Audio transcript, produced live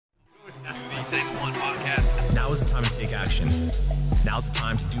Tangle One Podcast. Now is the time to take action. Now's the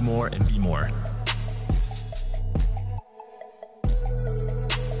time to do more and be more.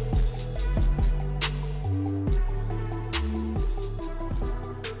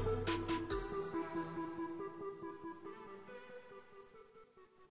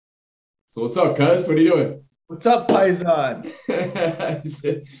 So what's up, cuz? What are you doing? What's up, Paisan?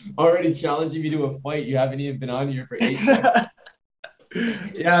 Already challenging me to a fight. You haven't even been on here for 8 months.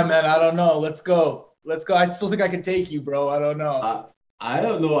 Yeah, man. I don't know. Let's go. I still think I can take you, bro. I don't know. I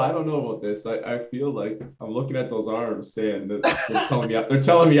don't know. I don't know about this. I feel like I'm looking at those arms saying that they're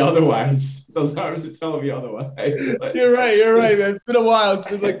telling me otherwise. Those arms are telling me otherwise. You're right, man. It's been a while. It's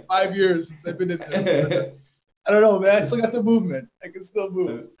been like 5 years since I've been in there. I don't know, man. I still got the movement. I can still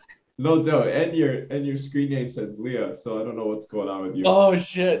move. No doubt. And your screen name says Leah, so I don't know what's going on with you. Oh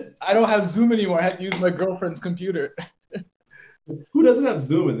shit. I don't have Zoom anymore. I have to use my girlfriend's computer. Who doesn't have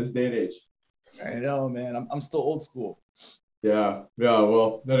Zoom in this day and age? I know, man. I'm still old school. Yeah.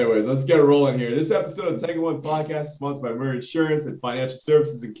 Well, anyways, let's get rolling here. This episode of Tangle One Podcast is sponsored by Murray Insurance and Financial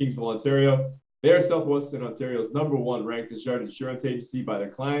Services in Kingsville, Ontario. They are Southwestern Ontario's #1 ranked insured insurance agency by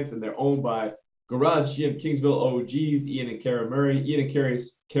their clients, and they're owned by Garage Gym Kingsville OGs, Ian and Kara Murray. Ian and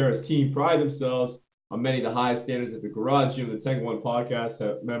Kara's team pride themselves on many of the highest standards that the Garage Gym, the Tangle One Podcast,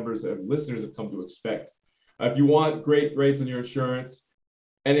 have members and listeners have come to expect. If you want great rates on your insurance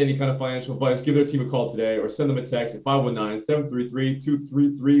and any kind of financial advice, give their team a call today or send them a text at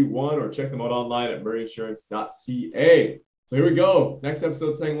 519-733-2331 or check them out online at murrayinsurance.ca. So here we go. Next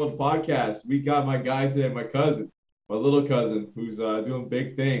episode of Tangle One Podcast. We got my guy today, my cousin, my little cousin, who's doing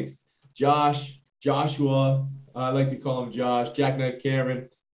big things. Joshua, I like to call him Josh, Jackknife Cameron.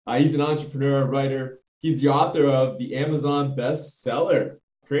 He's an entrepreneur, writer. He's the author of the Amazon bestseller.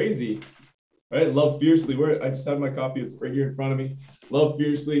 Crazy, right? Love Fiercely. I just have my copy. It's right here in front of me. Love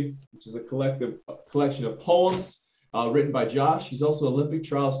Fiercely, which is a collection of poems written by Josh. He's also Olympic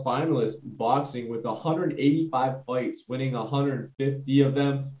trials finalist in boxing with 185 fights, winning 150 of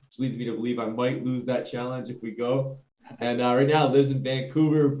them, which leads me to believe I might lose that challenge if we go. And right now lives in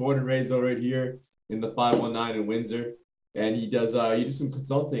Vancouver, born and raised over here in the 519 in Windsor. And he does some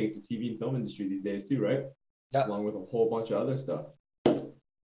consulting for TV and film industry these days too, right? Yeah. Along with a whole bunch of other stuff.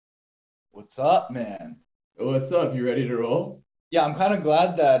 What's up, man? What's up? You ready to roll? Yeah, I'm kind of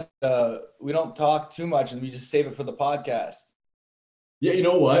glad that we don't talk too much and we just save it for the podcast. Yeah, you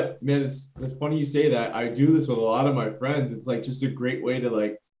know what, man? It's funny you say that. I do this with a lot of my friends. It's like just a great way to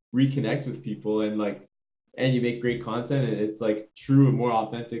like reconnect with people and you make great content and it's like true and more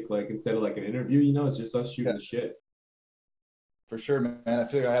authentic. Like instead of like an interview, it's just us shooting the shit. For sure, man. I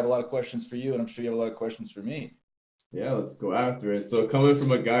feel like I have a lot of questions for you, and I'm sure you have a lot of questions for me. Yeah, let's go after it. So coming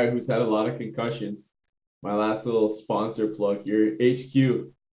from a guy who's had a lot of concussions, my last little sponsor plug here,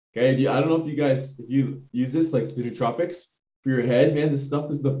 HQ. Okay, I don't know if you use this, like the nootropics for your head, man, this stuff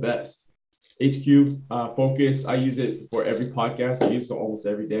is the best. HQ Focus, I use it for every podcast. I use it almost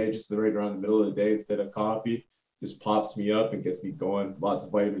every day, just right around the middle of the day instead of coffee. Just pops me up and gets me going. Lots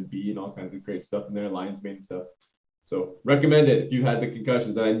of vitamin B and all kinds of great stuff in there, lion's mane stuff. So recommend it if you had the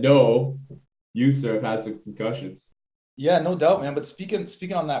concussions. And I know you, sir, have had some concussions. Yeah, no doubt, man. But speaking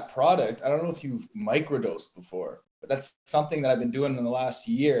on that product, I don't know if you've microdosed before, but that's something that I've been doing in the last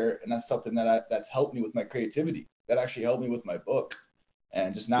year, and that's something that's helped me with my creativity. That actually helped me with my book,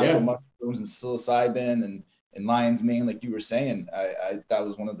 and just natural mushrooms and psilocybin and lion's mane, like you were saying. I that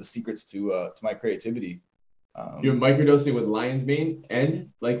was one of the secrets to my creativity. You're microdosing with lion's mane,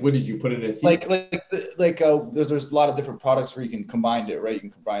 and like, what did you put in a tea? There's a lot of different products where you can combine it, right? You can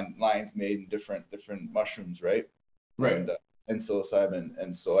combine lion's mane and different mushrooms, right? Right. And psilocybin,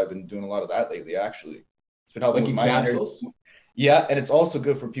 and so I've been doing a lot of that lately. Actually, it's been helping like with my capsules. Yeah, and it's also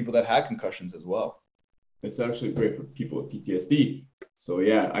good for people that had concussions as well. It's actually great for people with PTSD. So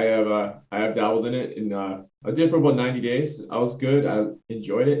yeah, I have dabbled in it, and I did it for about 90 days. I was good. I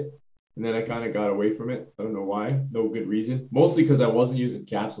enjoyed it. And then I kind of got away from it. I don't know why. No good reason. Mostly because I wasn't using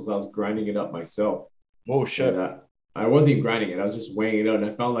capsules. I was grinding it up myself. Oh, shit. And, I wasn't even grinding it. I was just weighing it out. And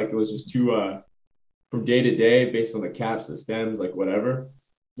I felt like it was just too, from day to day, based on the caps, the stems, like whatever.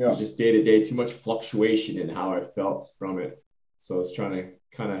 Yeah. It was just day to day, too much fluctuation in how I felt from it. So I was trying to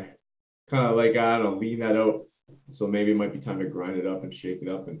kind of like, I don't know, lean that out. So maybe it might be time to grind it up and shake it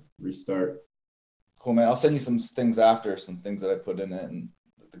up and restart. Cool, man. I'll send you some things after, some things that I put in it and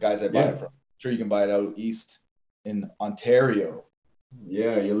the guys I buy it from. I'm sure you can buy it out east in Ontario.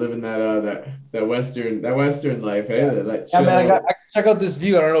 Yeah, you're living that western life, hey? Yeah, man, I can check out this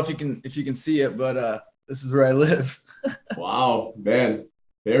view. I don't know if you can see it, but this is where I live. Wow, man,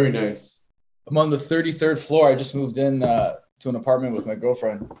 very nice. I'm on the 33rd floor. I just moved in to an apartment with my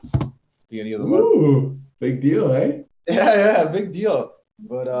girlfriend. beginning of the month. Ooh, big deal, hey? Yeah, big deal.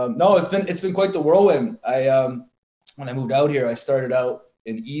 But no, it's been quite the whirlwind. When I moved out here, I started out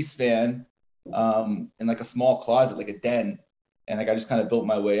in East Van, in like a small closet, like a den, and like I just kind of built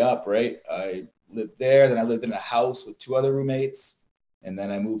my way up. Right, I lived there, then I lived in a house with 2 other roommates, and then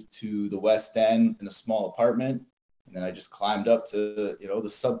I moved to the West End in a small apartment, and then I just climbed up to the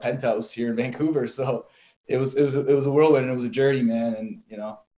sub penthouse here in Vancouver. So it was a whirlwind, and it was a journey, man. And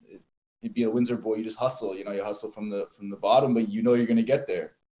you be a Windsor boy, you just hustle. You hustle from the bottom, but you're gonna get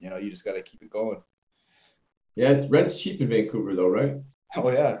there. You just got to keep it going. Yeah, rent's cheap in Vancouver though, right? Oh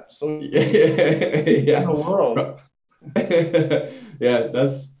yeah, so Yeah, in the world. Yeah,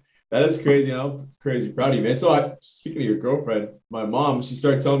 that is crazy. Crazy proud of you, man. So speaking of your girlfriend, my mom, she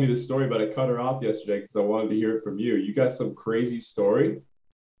started telling me this story, but I cut her off yesterday because I wanted to hear it from you. You got some crazy story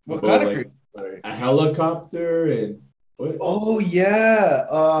What about kind of like crazy story? a helicopter and what? Oh yeah.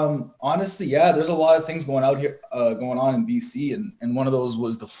 Honestly, yeah, there's a lot of things going on in BC, and one of those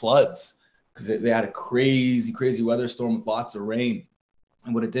was the floods because they had a crazy weather storm with lots of rain.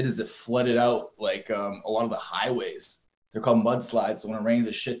 And what it did is it flooded out like a lot of the highways. They're called mudslides. So when it rains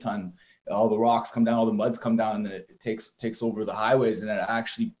a shit ton, all the rocks come down, all the muds come down, and then it takes over the highways, and it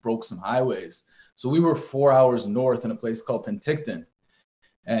actually broke some highways. So we were 4 hours north in a place called Penticton,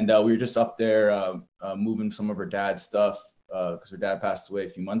 and we were just up there moving some of her dad's stuff because her dad passed away a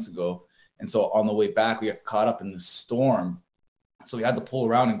few months ago. And so on the way back, we got caught up in the storm. So we had to pull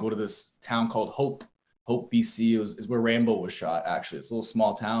around and go to this town called Hope, BC. Is where Rambo was shot. Actually, it's a little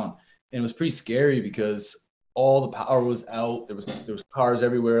small town, and it was pretty scary because all the power was out. There was cars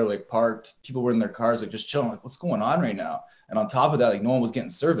everywhere, like parked. People were in their cars, like just chilling. Like, what's going on right now? And on top of that, like no one was getting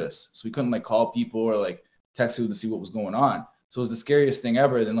service, so we couldn't like call people or like text people to see what was going on. So it was the scariest thing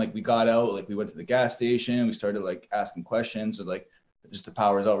ever. Then like we got out, like we went to the gas station. We started like asking questions, or like just the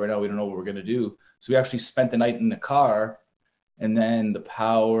power's out right now. We don't know what we're gonna do. So we actually spent the night in the car, and then the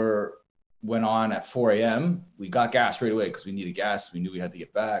power went on at 4 a.m. We got gas right away because we needed gas. We knew we had to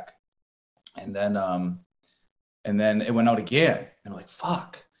get back. And then it went out again. And we're like,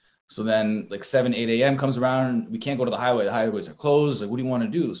 fuck. So then like 7, 8 a.m. comes around. We can't go to the highway. The highways are closed. Like, what do you want to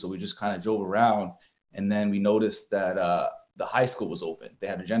do? So we just kind of drove around. And then we noticed that the high school was open. They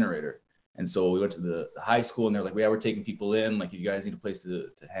had a generator. And so we went to the high school, and they're like, yeah, we're taking people in. Like, if you guys need a place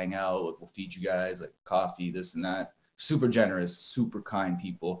to hang out, we'll feed you guys like coffee, this and that. Super generous, super kind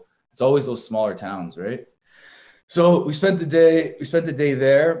people. It's always those smaller towns, right? So we spent the day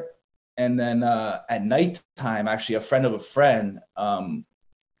there. And then at nighttime, actually, a friend of a friend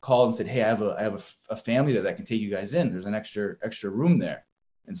called and said, hey, I have a family that can take you guys in. There's an extra room there.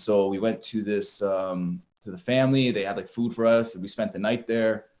 And so we went to this to the family. They had like food for us, and we spent the night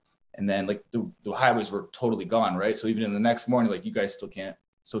there. And then like the highways were totally gone, right? So even in the next morning, like you guys still can't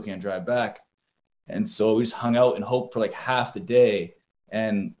drive back. And so we just hung out and hoped for like half the day.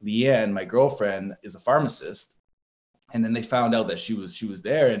 And Leanne, my girlfriend, is a pharmacist. And then they found out that she was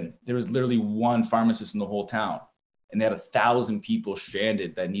there, and there was literally one pharmacist in the whole town, and they had 1,000 people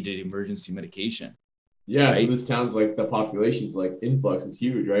stranded that needed emergency medication. Yeah, right? So this town's like the population's like influx is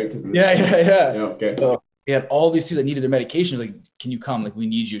huge, right? Because yeah. Yeah, okay. So they had all these people that needed their medications. Like, can you come? Like, we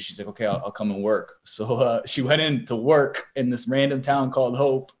need you. She's like, okay, I'll come and work. So she went in to work in this random town called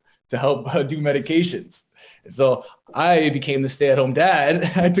Hope to help do medications. And so I became the stay-at-home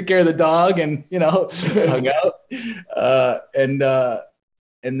dad. I took care of the dog and, hung out.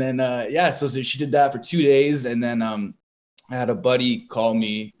 And then so she did that for 2 days. And then I had a buddy call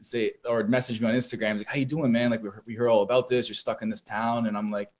me, or message me on Instagram. He's like, how you doing, man? Like, we heard all about this. You're stuck in this town. And I'm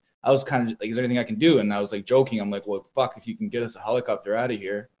like, I was kind of like, is there anything I can do? And I was like joking. I'm like, well, fuck, if you can get us a helicopter out of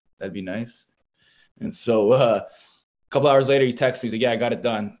here, that'd be nice. And so a couple hours later, he texted me. He's like, yeah, I got it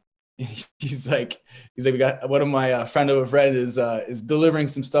done. He's like, we got one of my friend of a friend is delivering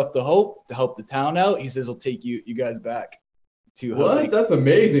some stuff to Hope to help the town out. He says he'll take you guys back to what? Hope. That's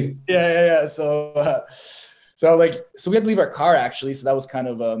amazing. Yeah. So we had to leave our car actually. So that was kind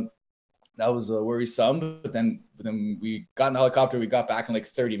of that was worrisome. But then we got in the helicopter. We got back in like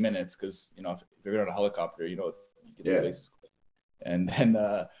 30 minutes because if you're on a helicopter, you get to places. And then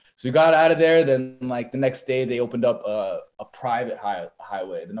so we got out of there. Then like the next day, they opened up a private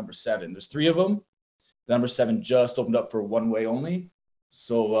highway, the number 7. There's 3 of them. The number 7 just opened up for one way only.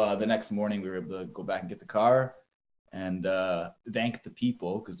 So the next morning, we were able to go back and get the car and thank the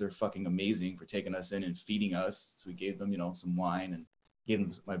people because they're fucking amazing for taking us in and feeding us. So we gave them, some wine and gave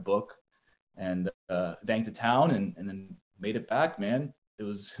them my book and thanked the town and then made it back, man. It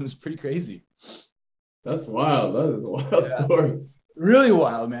was pretty crazy. That's wild. That is a wild story. Really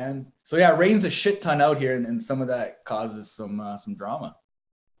wild, man. So yeah, it rains a shit ton out here, and some of that causes some drama.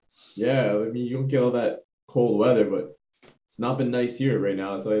 Yeah, I mean, you don't get all that cold weather, but it's not been nice here right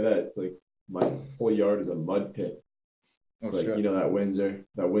now. I'll tell you that. It's like my whole yard is a mud pit. It's Oh like, shit.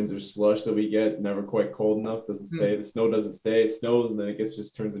 that Windsor slush that we get, never quite cold enough, doesn't stay. The snow doesn't stay. It snows and then it gets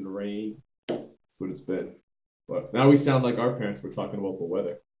just turns into rain. That's what it's been. But now we sound like our parents were talking about the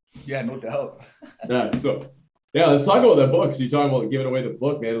weather. Yeah, no doubt. Yeah, so yeah, let's talk about that book. So you're talking about giving away the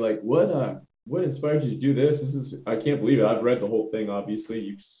book, man. Like what inspired you to do this? This is I can't believe it. I've read the whole thing, obviously.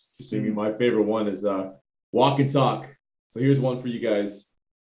 You've seen me. My favorite one is Walk and Talk. So here's one for you guys.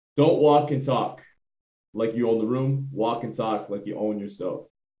 Don't walk and talk like you own the room. Walk and talk like you own yourself.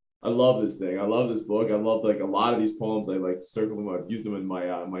 I love this thing. I love this book. I love like a lot of these poems. I like circle them. I've used them in my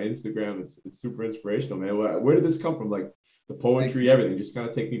Instagram. It's super inspirational, man. Where did this come from? Like the Thanks, poetry, man. everything. Just kind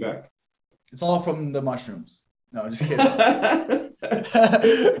of take me back. It's all from the mushrooms. No, I'm just kidding.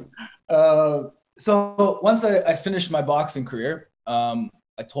 Yeah. So once I finished my boxing career, I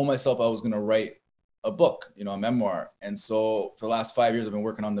told myself I was going to write a book, a memoir. And so for the last 5 years, I've been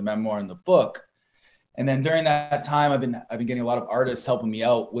working on the memoir and the book. And then during that time, I've been getting a lot of artists helping me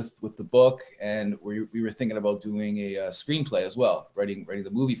out with the book, and we were thinking about doing a screenplay as well, writing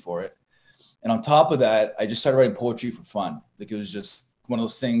the movie for it. And on top of that, I just started writing poetry for fun. Like it was just one of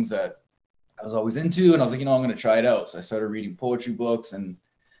those things that I was always into, and I was like, I'm going to try it out. So I started reading poetry books, and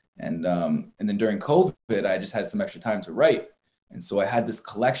then during COVID, I just had some extra time to write, and so I had this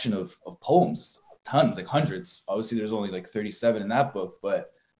collection of poems, tons, like hundreds. Obviously, there's only like 37 in that book,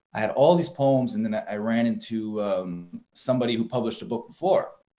 but I had all these poems, and then I ran into somebody who published a book before.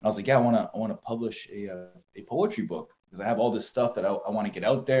 And I was like, yeah, I want to publish a poetry book because I have all this stuff that I want to get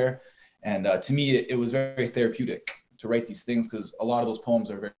out there. And to me, it was very therapeutic to write these things because a lot of those poems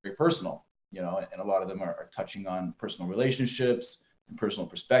are very, very personal, and a lot of them are touching on personal relationships and personal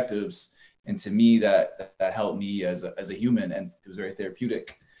perspectives. And to me, that helped me as a human, and it was very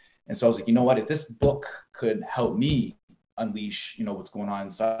therapeutic. And so I was like, you know what, if this book could help me unleash what's going on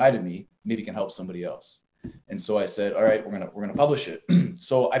inside of me, maybe it can help somebody else. And so I said, all right, we're gonna publish it.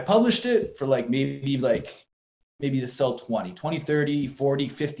 So I published it for maybe to sell 20, 30, 40,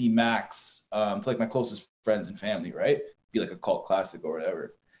 50 max to like my closest friends and family, right? Be like a cult classic or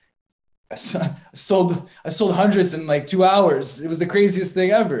whatever. I sold hundreds in like 2 hours. It was the craziest thing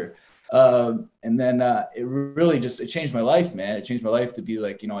ever. And then it really it changed my life, man. It changed my life to be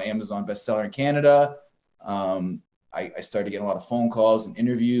like, Amazon bestseller in Canada. I started getting a lot of phone calls and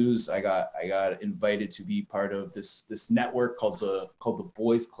interviews. I got invited to be part of this network called the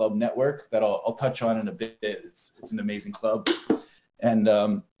Boys Club Network that I'll touch on in a bit. It's an amazing club.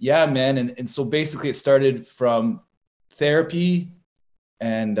 And yeah, man. And so basically it started from therapy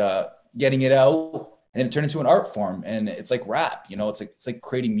and getting it out, and it turned into an art form. And it's like rap, it's like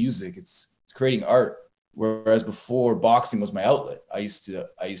creating music. It's creating art. Whereas before, boxing was my outlet. I used to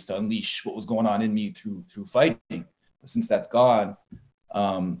unleash what was going on in me through fighting. But since that's gone,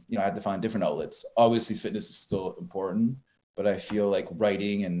 I had to find different outlets. Obviously, fitness is still important, but I feel like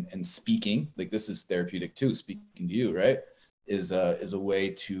writing and speaking, like this is therapeutic too. Speaking to you, right, is a way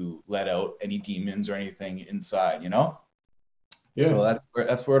to let out any demons or anything inside. Yeah. So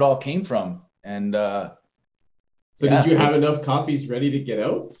that's where it all came from. And so did you have enough copies ready to get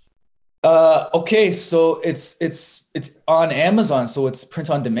out? Okay, so it's on Amazon, so it's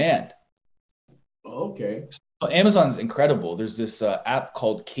print on demand. Okay. So Amazon's incredible. There's this app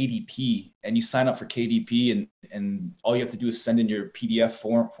called KDP, and you sign up for KDP, and all you have to do is send in your PDF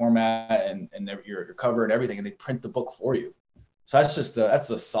format and your cover and everything, and they print the book for you. So that's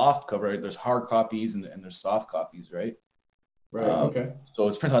a soft cover. Right? There's hard copies and there's soft copies, right? Right. Okay. So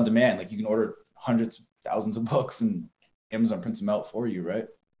it's print on demand. Like you can order hundreds, thousands of books, and Amazon prints them out for you, right?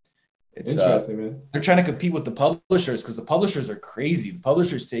 It's interesting, man. They're trying to compete with the publishers because the publishers are crazy. The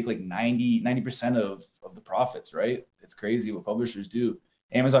publishers take like 90% of the profits, right? It's crazy what publishers do.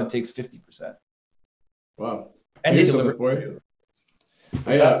 Amazon takes 50%. Wow. And they Here's deliver something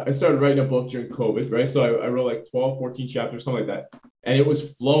for you. I started writing a book during COVID, right? So I wrote like 12, 14 chapters, something like that. And it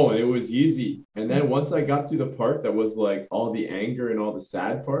was flowing. It was easy. And then once I got to the part that was like all the anger and all the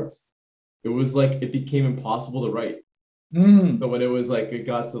sad parts, it was like it became impossible to write. So when it was like it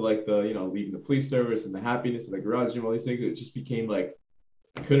got to like the leaving the police service and the happiness and the garage and all these things, it just became like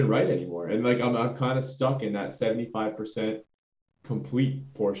I couldn't write anymore. And like I'm kind of stuck in that 75%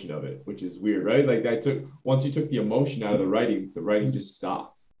 complete portion of it, which is weird, right? Like once you took the emotion out of the writing just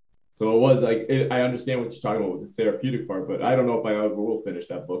stopped. So it was like I understand what you're talking about with the therapeutic part, but I don't know if I ever will finish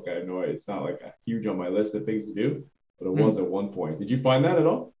that book. I have no idea. It's not like a huge on my list of things to do, but it was at one point. Did you find that at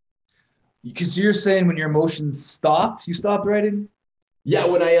all? Because you're saying when your emotions stopped, you stopped writing? Yeah,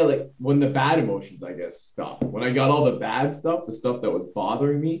 when the bad emotions, I guess, stopped. When I got all the bad stuff, the stuff that was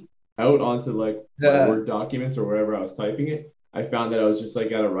bothering me out onto like my Yeah. Word documents or wherever I was typing it, I found that I was just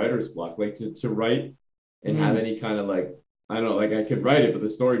like at a writer's block. Like to write and have Mm. any kind of like, I don't know, like I could write it, but the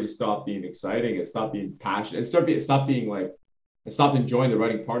story just stopped being exciting. It stopped being passionate. It stopped being like, I stopped enjoying the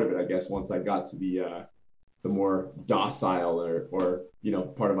writing part of it, I guess, once I got to the more docile or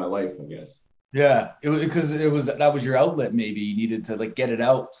part of my life, I guess. Yeah, it was because it was that was your outlet. Maybe you needed to like get it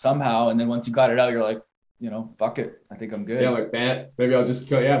out somehow, and then once you got it out, you're like, fuck it, I think I'm Yeah, good. like that. Maybe I'll just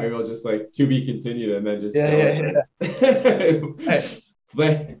like to be continued and then just Yeah, sell yeah, it. yeah.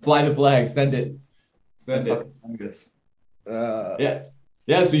 Hey, Fly the flag, send that's it. fucking hilarious. Uh, Yeah.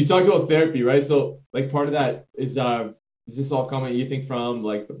 Yeah. So you talked about therapy, right? So like part of that is this all coming, you think, from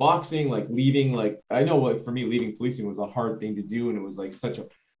like the boxing, like leaving, like I know like for me, leaving policing was a hard thing to do. And it was like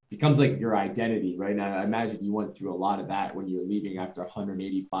becomes like your identity, right? And I imagine you went through a lot of that when you were leaving after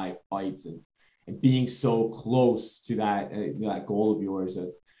 185 fights and being so close to that goal of yours of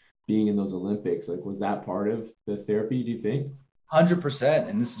being in those Olympics. Like, was that part of the therapy, do you think? 100%,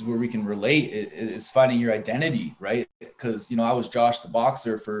 and this is where we can relate, is finding your identity, right? Because I was Josh the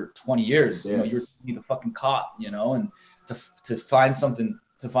boxer for 20 years. You're Yes. the fucking cop, and to find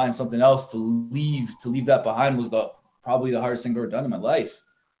something else, to leave that behind was probably the hardest thing I've ever done in my life.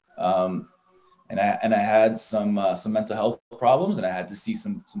 um, and I had some mental health problems, and I had to see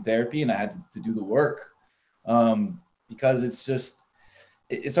some therapy, and I had to do the work, because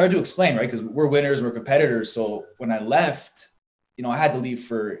it's hard to explain, right? Because we're winners, we're competitors. So when I left, I had to leave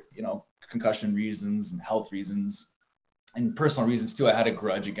for concussion reasons and health reasons and personal reasons too. I had a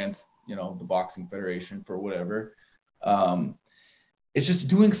grudge against the boxing federation for whatever. Um, it's just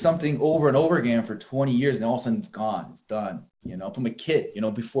doing something over and over again for 20 years, and all of a sudden it's gone, it's done. From a kid,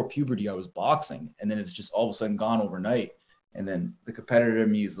 before puberty, I was boxing, and then it's just all of a sudden gone overnight. And then the competitor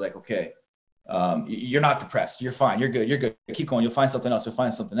in me is like, okay, you're not depressed, you're fine, you're good, keep going, you'll find something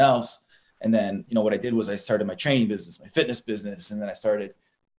else. And then what I did was I started my training business, my fitness business, and then I started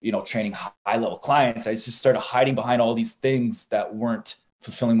training high level clients. I just started hiding behind all these things that weren't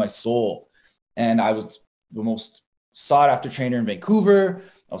fulfilling my soul. And I was the most sought after trainer in Vancouver.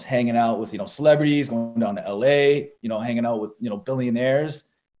 I was hanging out with celebrities, going down to LA, hanging out with billionaires,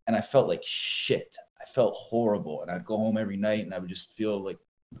 and I felt like shit. I felt horrible, and I'd go home every night and I would just feel like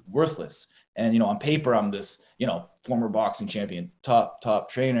worthless. And on paper, I'm this former boxing champion, top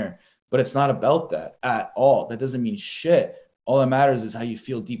trainer, but it's not about that at all. That doesn't mean shit. All that matters is how you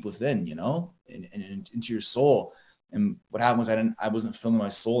feel deep within, and into your soul. And what happened was I wasn't feeling my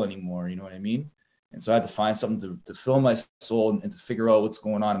soul anymore. You know what I mean? And so I had to find something to fill my soul, and to figure out what's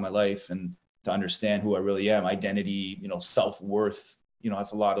going on in my life, and to understand who I really am, identity, self-worth.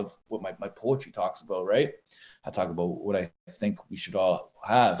 That's a lot of what my poetry talks about, right? I talk about what I think we should all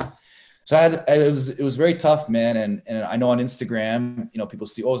have. So it was very tough, man. And I know on Instagram, people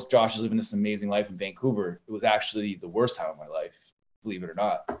see, oh, Josh is living this amazing life in Vancouver. It was actually the worst time of my life, believe it or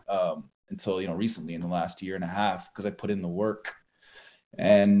not, until, recently in the last year and a half, because I put in the work.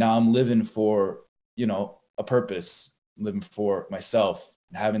 And now I'm living for, a purpose, living for myself,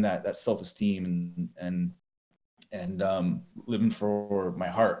 having that self-esteem, and living for my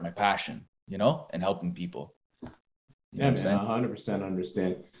heart, my passion, and helping people. Yeah, man, 100%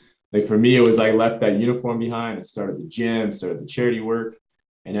 understand. Like for me, it was I left that uniform behind. I started the gym, started the charity work,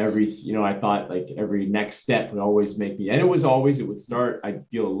 and I thought like every next step would always make me, and it would start, I'd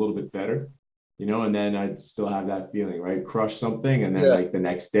feel a little bit better, and then I'd still have that feeling, right? Crush something, and then Yeah. like the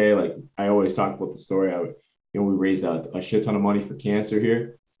next day, like I always talk about the story. We raised a shit ton of money for cancer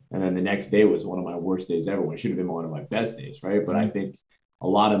here, and then the next day was one of my worst days ever. When it should have been one of my best days, right? But I think a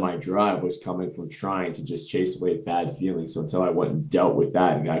lot of my drive was coming from trying to just chase away bad feelings. So until I went and dealt with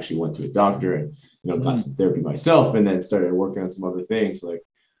that and actually went to a doctor and, got some therapy myself, and then started working on some other things, like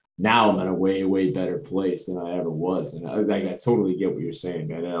now I'm in a way, way better place than I ever was. And I totally get what you're saying,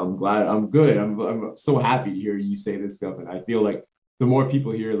 man. And I'm glad, I'm good. I'm so happy to hear you say this stuff. And I feel like the more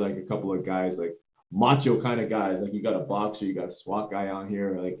people hear, like a couple of guys, like macho kind of guys, like you got a boxer, you got a SWAT guy on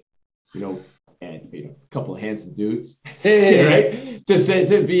here, like, and a couple of handsome dudes, right?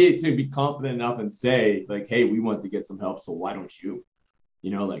 To be confident enough and say like, hey, we want to get some help, so why don't you?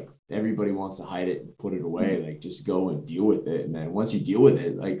 Like everybody wants to hide it and put it away. Like just go and deal with it, and then once you deal with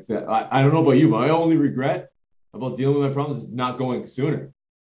it, like I don't know about you, but my only regret about dealing with my problems is not going sooner.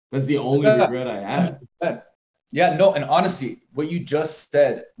 That's the only regret I have. Yeah, no, and honestly, what you just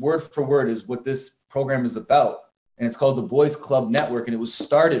said, word for word, is what this program is about. And it's called the Boys Club Network. And it was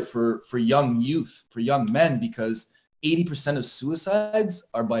started for young youth, for young men, because 80% of suicides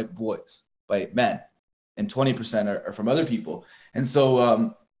are by boys, by men. and 20% are from other people. And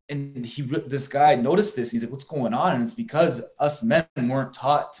so, and this guy noticed this. He's like, what's going on? And it's because us men weren't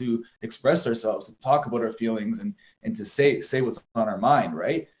taught to express ourselves, to talk about our feelings, and to say what's on our mind,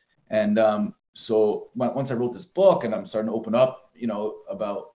 right? And so once I wrote this book and I'm starting to open up,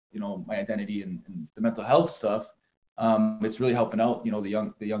 about my identity and the mental health stuff, it's really helping out,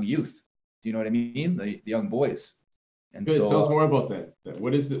 the young youth. Do you know what I mean? The young boys. And Good. so Tell us more about that.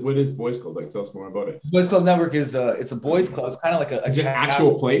 What is Boys Club like? Tell us more about it. Boys Club Network is it's a boys club. It's kind of like Is it an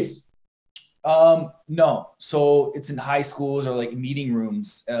actual place? No. So it's in high schools or like meeting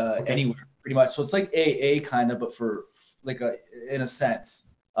rooms, anywhere pretty much. So it's like AA kind of, but for like in a sense,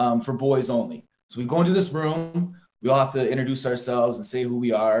 for boys only. So we go into this room, we all have to introduce ourselves and say who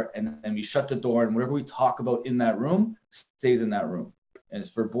we are. And then we shut the door, and whatever we talk about in that room stays in that room. And it's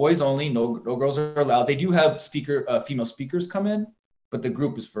for boys only. No girls are allowed. They do have female speakers come in, but the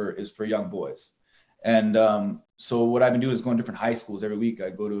group is for young boys. And so what I've been doing is going to different high schools every week. I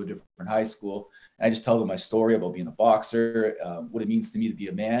go to a different high school, and I just tell them my story about being a boxer, what it means to me to be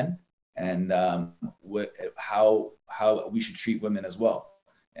a man, and how we should treat women as well.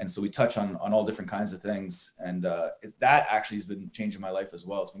 And so we touch on all different kinds of things. And that actually has been changing my life as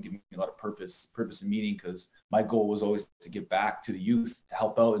well. It's been giving me a lot of purpose and meaning, because my goal was always to give back to the youth, to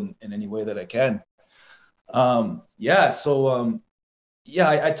help out in any way that I can. I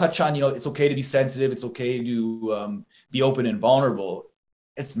touch on, it's okay to be sensitive. It's okay to be open and vulnerable.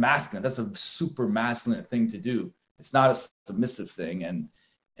 It's masculine. That's a super masculine thing to do. It's not a submissive thing. And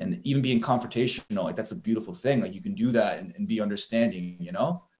even being confrontational, like that's a beautiful thing. Like you can do that and be understanding,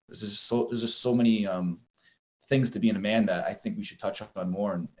 there's just so many things to being a man that I think we should touch on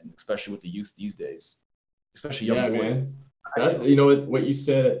more, and especially with the youth these days, especially young boys. Man. That's, what you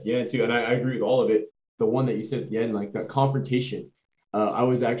said at the end too. And I agree with all of it. The one that you said at the end, like that confrontation. I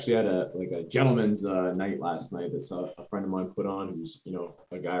was actually at a gentleman's night last night that's a friend of mine put on, who's,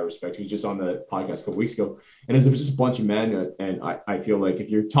 a guy I respect, who's just on the podcast a couple weeks ago. And there was just a bunch of men. And I feel like if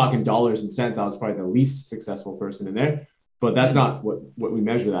you're talking dollars and cents, I was probably the least successful person in there. But that's not what we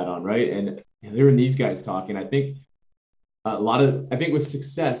measure that on, right? And there were these guys talking. I think with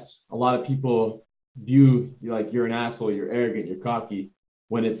success, a lot of people view you like you're an asshole, you're arrogant, you're cocky.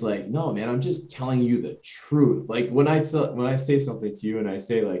 When it's like, no, man, I'm just telling you the truth. Like when I say something to you and I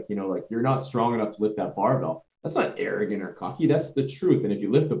say like you're not strong enough to lift that barbell, that's not arrogant or cocky. That's the truth. And if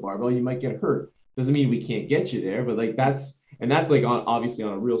you lift the barbell, you might get hurt. Doesn't mean we can't get you there, but like that's like obviously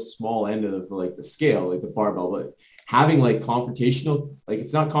on a real small end of the scale, like the barbell. But having like confrontational, like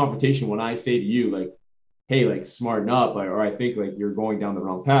it's not confrontation when I say to you like, hey, like smarten up, or I think like you're going down the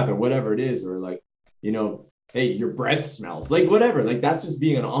wrong path or whatever it is, or like, hey, your breath smells, like whatever, like that's just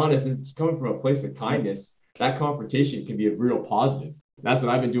being an honest, it's coming from a place of kindness. That confrontation can be a real positive. That's what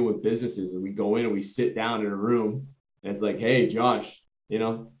I've been doing with businesses. And we go in and we sit down in a room and it's like, hey, Josh,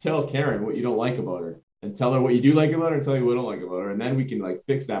 tell Karen what you don't like about her, and tell her what you do like about her, and tell you what you don't like about her. And then we can like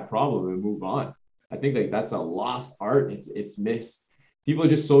fix that problem and move on. I think like that's a lost art. It's missed. People are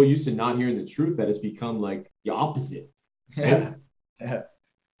just so used to not hearing the truth that it's become like the opposite. Yeah.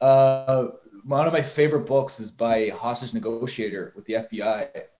 One of my favorite books is by Hostage Negotiator with the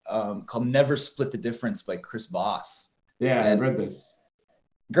FBI, called Never Split the Difference by Chris Voss. Yeah, I read this.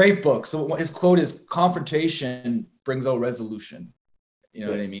 Great book. So his quote is, confrontation brings out resolution. You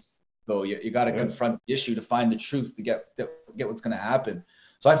know what I mean? So you got to confront the issue to find the truth, to get what's going to happen.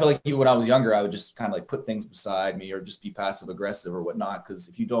 So I feel like even when I was younger, I would just kind of like put things beside me or just be passive aggressive or whatnot. Because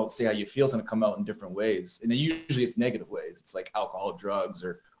if you don't say how you feel, it's going to come out in different ways. And usually it's negative ways. It's like alcohol, drugs,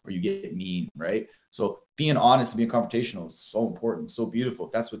 or you get mean, right? So being honest and being confrontational is so important, so beautiful.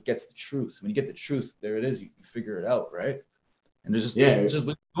 That's what gets the truth. When you get the truth, there it is. You figure it out, right? And there's just doing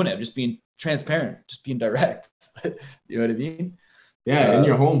it, just being transparent, just being direct. You know what I mean? Yeah, in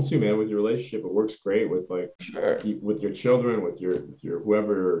your home too, man. With your relationship, it works great with with your children, with your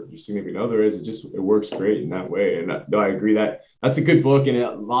whoever your significant other is. It works great in that way. And no, I agree that's a good book, and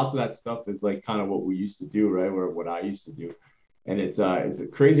lots of that stuff is like kind of what we used to do, right? Or what I used to do. And it's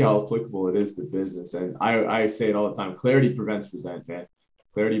crazy how applicable it is to business. And I say it all the time: clarity prevents resent, man.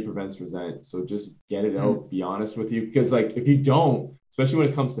 Clarity prevents resent. So just get it out, be honest with you. Because like if you don't, especially when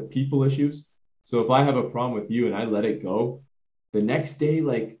it comes to people issues. So if I have a problem with you and I let it go, the next day,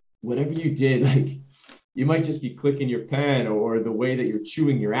 like whatever you did, like you might just be clicking your pen or the way that you're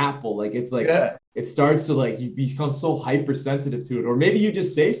chewing your apple. Like it's like it starts to like you become so hypersensitive to it. Or maybe you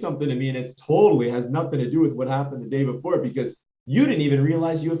just say something to me and it's totally has nothing to do with what happened the day before, because you didn't even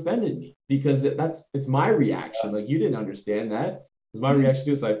realize you offended me, because it's my reaction. Like you didn't understand that. It's my reaction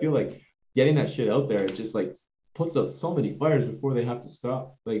to it. So I feel like getting that shit out there, it just like puts out so many fires before they have to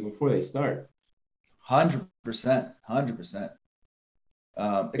stop, like before they start. 100%, 100%.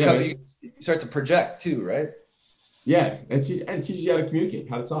 Yeah, You start to project too, right? yeah, and it teaches you how to communicate,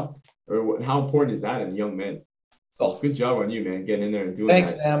 how to talk, or how important is that in young men? So Oh, good job on you, man, getting in there and doing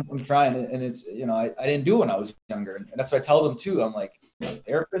thanks, that. man. I'm trying, and it's I didn't do it when I was younger, and that's what I tell them too. I'm like, a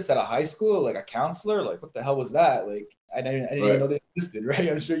therapist at a high school, like a counselor, like what the hell was that? Like I didn't even know they existed, right?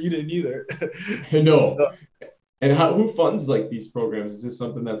 I'm sure you didn't either. I know. So, And who funds like these programs? Is this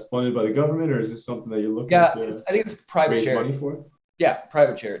something that's funded by the government, or is this something that you're looking yeah, to I think it's private raise charity. money for? Yeah,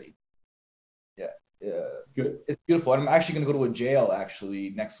 private charity. Yeah, yeah, Good. it's beautiful. And I'm actually going to go to a jail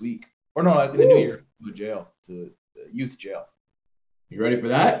actually next week, or no, in the new year, to a jail, to youth jail. You ready for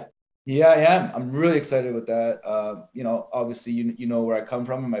that? Yeah, I am. I'm really excited with that. Obviously, you know where I come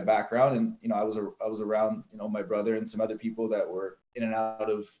from and my background, and I was around my brother and some other people that were in and out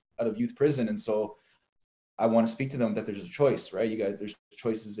of youth prison, and so I want to speak to them that there's a choice, right? There's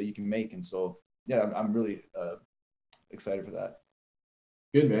choices that you can make, and so yeah, I'm really excited for that.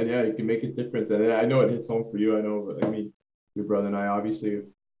 Good, man. Yeah, you can make a difference, and I know it hits home for you. I mean, your brother and I obviously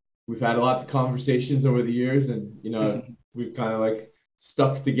we've had lots of conversations over the years, and we've kind of like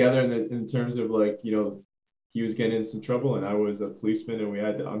stuck together in terms of like he was getting in some trouble and I was a policeman, and we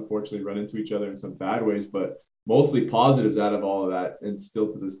had to unfortunately run into each other in some bad ways, but mostly positives out of all of that. And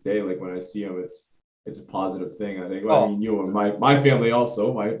still to this day, like when I see him, it's a positive thing. I think. Well, I mean, my family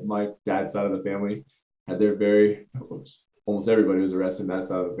also, my dad's side of the family had their almost everybody was arrested in that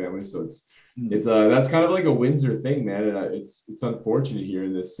side of the family. So it's that's kind of like a Windsor thing, man. And it's unfortunate here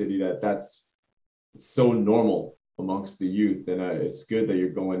in this city that's so normal amongst the youth. And it's good that you're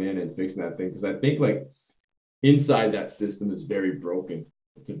going in and fixing that thing, because I think like inside that system is very broken.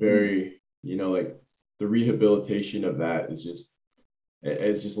 It's a very like the rehabilitation of that is just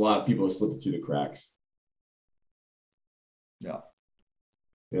it's just a lot of people are slipping through the cracks. Yeah.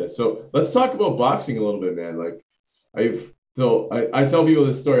 Yeah. So let's talk about boxing a little bit, man. Like I tell people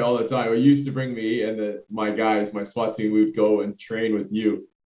this story all the time. You used to bring me and my guys, my SWAT team, we would go and train with you.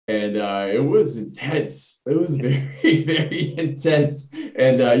 And it was intense. It was very, very intense.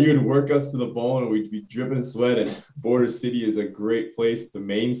 And you would work us to the bone, and we'd be dripping sweat. And Border City is a great place. It's a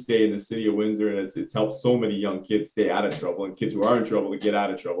mainstay in the city of Windsor, and it's helped so many young kids stay out of trouble, and kids who are in trouble to get out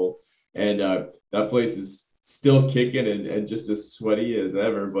of trouble. And that place is still kicking and just as sweaty as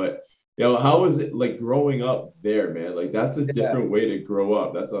ever. But how was it like growing up there, man? Like that's a different way to grow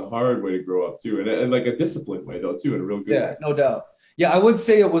up. That's a hard way to grow up too, and like a disciplined way though too, in a real good way. No doubt. Yeah, I would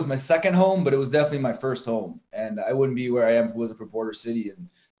say it was my second home, but it was definitely my first home. And I wouldn't be where I am if it wasn't for Border City. And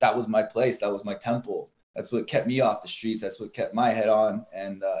that was my place. That was my temple. That's what kept me off the streets. That's what kept my head on.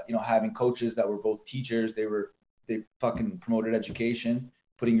 And, having coaches that were both teachers, they fucking promoted education,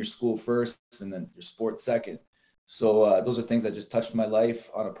 putting your school first and then your sports second. So those are things that just touched my life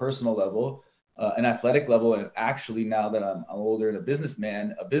on a personal level, an athletic level. And actually now that I'm older and a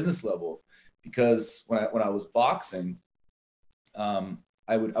businessman, a business level, because when I was boxing,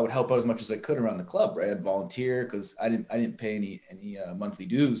 I would help out as much as I could around the club, right? I'd volunteer because I didn't pay any monthly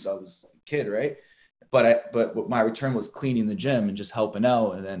dues. I was a kid, right? But my return was cleaning the gym and just helping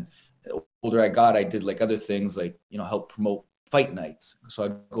out. And then the older I got, I did like other things like help promote fight nights. So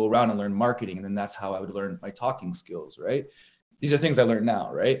I'd go around and learn marketing, and then that's how I would learn my talking skills, right? These are things I learned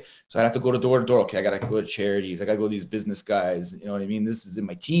now, right? So I'd have to go door to door. Okay, I gotta go to charities. I gotta go to these business guys. You know what I mean? This is in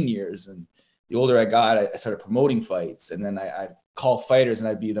my teen years, and the older I got, I started promoting fights, and then I'd call fighters and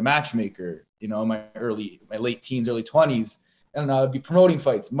I'd be the matchmaker, in my late teens, early 20s. And I'd be promoting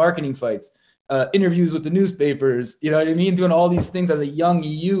fights, marketing fights, interviews with the newspapers, you know what I mean? Doing all these things as a young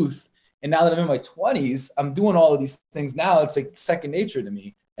youth. And now that I'm in my 20s, I'm doing all of these things now. It's like second nature to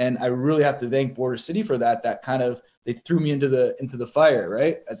me. And I really have to thank Border City for that kind of, they threw me into the fire,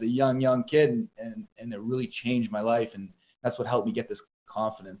 right? As a young kid, and it really changed my life. And that's what helped me get this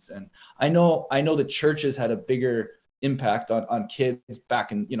confidence. And I know the churches had a bigger impact on kids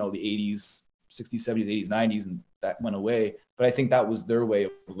back in the 80s, 60s, 70s, 80s, 90s, and that went away. But I think that was their way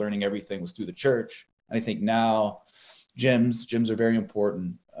of learning everything, was through the church. And I think now gyms are very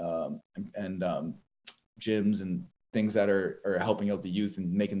important, and gyms and things that are helping out the youth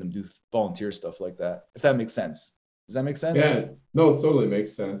and making them do volunteer stuff like that, if that makes sense. Does that make sense? Yeah, no, it totally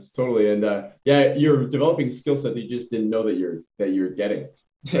makes sense. Totally. And you're developing a skill set that you just didn't know that you're getting.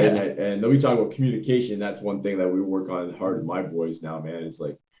 Right? Yeah. And then we talk about communication. That's one thing that we work on hard with my boys now, man. It's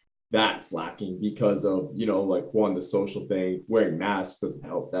like that's lacking because of, like one, the social thing, wearing masks doesn't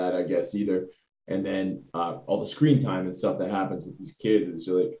help that, I guess, either. And then all the screen time and stuff that happens with these kids is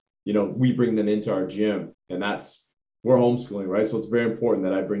just like, we bring them into our gym, and we're homeschooling, right? So it's very important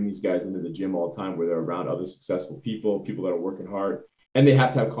that I bring these guys into the gym all the time, where they're around other successful people that are working hard. and they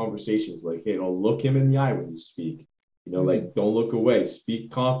have to have conversations like, hey, don't look him in the eye when you speak. You know, like, don't look away,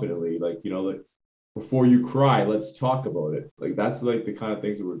 speak confidently. Like, you know, like, before you cry, let's talk about it. Like, that's like the kind of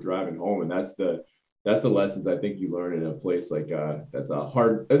things that we're driving home. And that's the lessons I think you learn in a place like that's a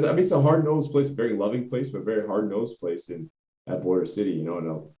hard, I mean, it's a hard-nosed place, a very loving place, but very hard-nosed place at Border City, you know,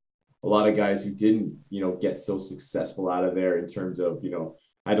 and a lot of guys who didn't, you know, get so successful out of there in terms of, you know,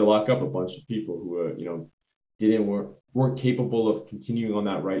 I had to lock up a bunch of people who, you know, weren't capable of continuing on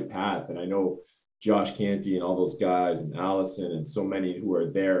that right path. And I know Josh Canty and all those guys and Allison and so many who are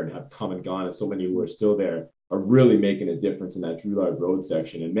there and have come and gone and so many who are still there are really making a difference in that Drouillard Road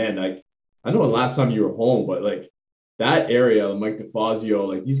section. And man, like, I know the last time you were home, but like that area, Mike DeFazio,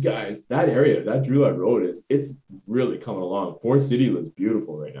 like these guys, that area, that Drouillard Road it's really coming along. Ford City looks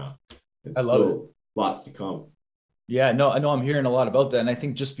beautiful right now. I love it. Lots to come. Yeah, no, I know I'm hearing a lot about that. And I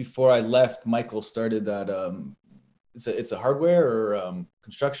think just before I left, Michael started that it's a hardware or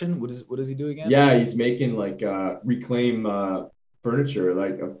construction. What does he do again? Yeah, he's making like reclaim furniture,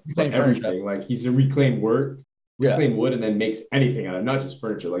 like everything. Furniture. Like he's a reclaim wood and then makes anything out of it, not just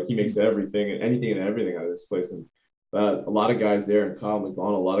furniture. Like he makes everything and anything and everything out of this place. And a lot of guys there, and Kyle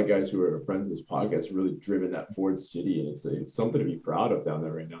McDonald, a lot of guys who are friends of this podcast, have really driven that Ford City, and it's something to be proud of down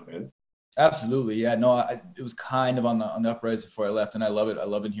there right now, man. Absolutely. Yeah, no, it was kind of on the uprise before I left, and I love it. I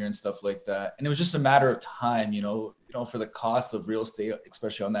love it hearing stuff like that. And it was just a matter of time, you know, for the cost of real estate,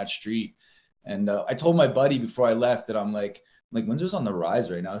 especially on that street. And I told my buddy before I left that I'm like Windsor's on the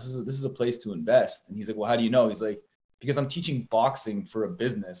rise right now. This is a place to invest. And he's like, well, how do you know? He's like, because I'm teaching boxing for a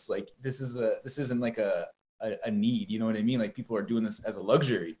business. Like this isn't like a need, you know what I mean? Like people are doing this as a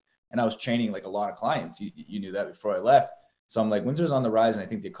luxury. And I was training like a lot of clients. You knew that before I left. So I'm like, Windsor's on the rise, and I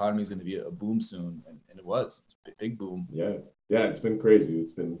think the economy is going to be a boom soon. And it was. It's a big boom. Yeah, it's been crazy.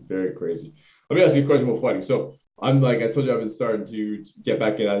 It's been very crazy. Let me ask you a question about fighting. So I'm like, I told you I've been starting to get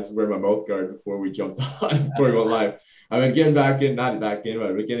back in. I was wearing my mouth guard before we jumped on, before we went live. I've been getting back in, not back in, but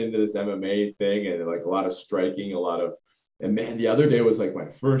I've been getting into this MMA thing and like a lot of striking, and man, the other day was like my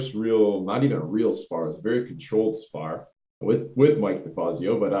first real, not even a real spar. It was a very controlled spar with Mike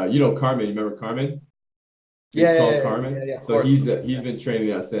DeFazio. But you know, Carmen, you remember Carmen? Carmen. Yeah, so he's been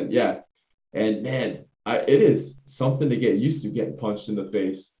training us, and and man, it is something to get used to, getting punched in the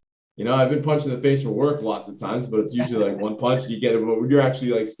face. You know, I've been punched in the face for work lots of times, but it's usually like one punch and you get it. But when you're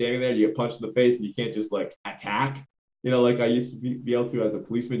actually like standing there, you get punched in the face and you can't just like attack. You know, like I used to be able to as a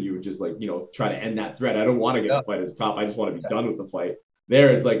policeman, you would just like, you know, try to end that threat. I don't want to get a fight as a cop. I just want to be done with the fight.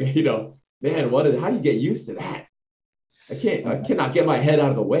 There, it's like, you know, man, how do you get used to that? I cannot get my head out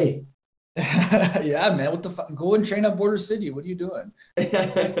of the way. Yeah, man. What the fuck? Go and train at Border City. What are you doing?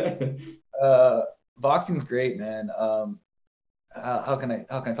 Boxing's great, man. How can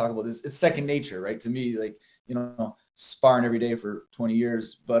I talk about this? It's second nature, right? To me, like, you know, sparring every day for 20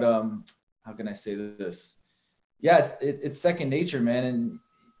 years. But how can I say this? Yeah, it's second nature, man. And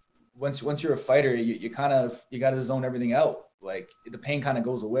once you're a fighter, you got to zone everything out. Like the pain kind of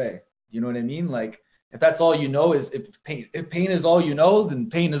goes away. You know what I mean? Like if that's all you know is if pain is all you know, then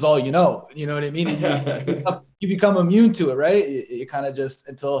pain is all you know. You know what I mean? You become immune to it, right? You kind of just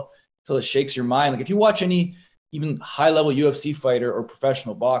until it shakes your mind. Like if you watch any even high-level UFC fighter or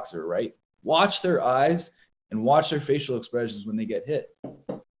professional boxer, right? Watch their eyes and watch their facial expressions when they get hit,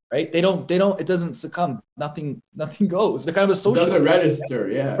 right? They don't, it doesn't succumb. Nothing goes. They're kind of a social. It doesn't register,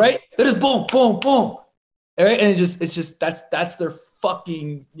 yeah. Right? It is boom, boom, boom. All right? And it's just, that's their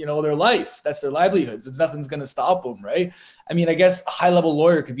fucking, you know, their life. That's their livelihood. So nothing's going to stop them, right? I mean, I guess a high-level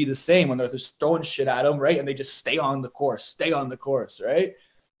lawyer could be the same when they're just throwing shit at them, right? And they just stay on the course, right?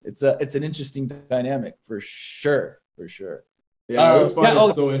 It's an interesting dynamic for sure. Yeah, I always find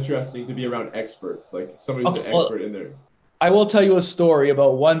it so interesting to be around experts, like somebody who's an expert in there. I will tell you a story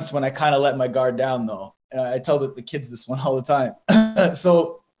about once when I kind of let my guard down, though. I tell the kids this one all the time.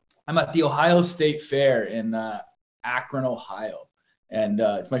 So I'm at the Ohio State Fair in Akron, Ohio, and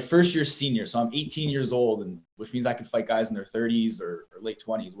it's my first year senior. So I'm 18 years old, and which means I can fight guys in their 30s or late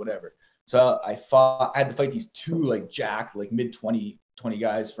 20s, whatever. So I had to fight these two like jacked, like mid 20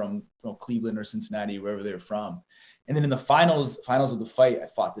 guys from Cleveland or Cincinnati, wherever they're from. And then in the finals of the fight, I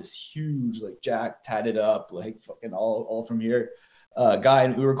fought this huge, like jack tatted up, like fucking all from here guy.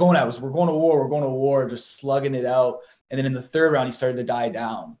 And we're going to war, just slugging it out. And then in the third round, he started to die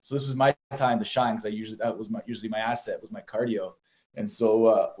down. So this was my time to shine because that was usually my asset, was my cardio. And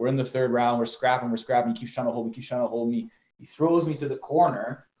so we're in the third round, we're scrapping. He keeps trying to hold me. He throws me to the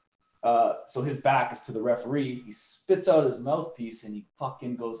corner. So his back is to the referee. He spits out his mouthpiece and he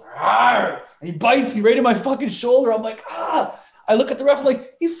fucking goes, "Arr!" And he bites me right in my fucking shoulder. I'm like, ah! I look at the ref, I'm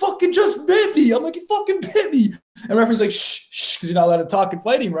like, he fucking just bit me. I'm like, he fucking bit me. And referee's like, shh, because you're not allowed to talk and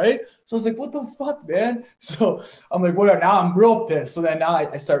fighting, right? So I was like, what the fuck, man? So I'm like, whatever. Now I'm real pissed. So then now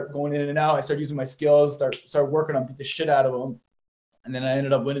I start going in and out. I start using my skills, start working on beat the shit out of him. And then I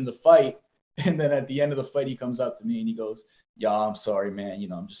ended up winning the fight. And then at the end of the fight, he comes up to me and he goes, yeah, I'm sorry, man. You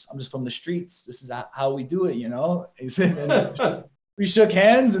know, I'm just from the streets. This is how we do it, you know? He said, and we shook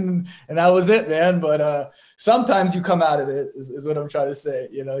hands and that was it, man. But sometimes you come out of it is what I'm trying to say.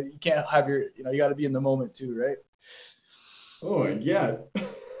 You know, you can't have you got to be in the moment too, right? Oh my God. Yeah.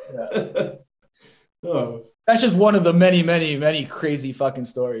 Oh. That's just one of the many, many, many crazy fucking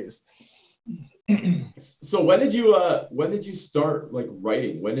stories. So when did you start like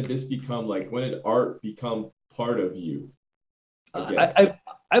writing? When did art become part of you?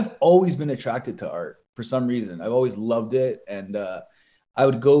 I've always been attracted to art for some reason. I've always loved it. And I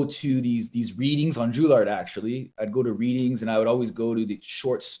would go to these readings on Joulard, actually. I'd go to readings and I would always go to the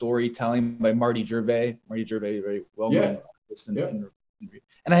short storytelling by Marty Gervais. Marty Gervais, very well-known artist.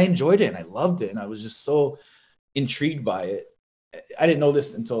 And I enjoyed it and I loved it. And I was just so intrigued by it. I didn't know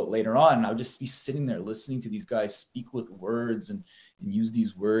this until later on. And I would just be sitting there listening to these guys speak with words and use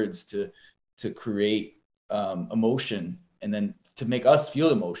these words to create emotion and then to make us feel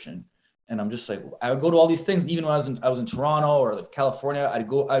emotion. And I'm just like, I would go to all these things. Even when I was in Toronto or like California,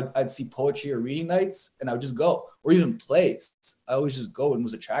 I'd see poetry or reading nights and I would just go, or even plays. I always just go and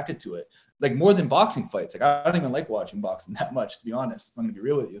was attracted to it. Like more than boxing fights. Like I don't even like watching boxing that much, to be honest. I'm going to be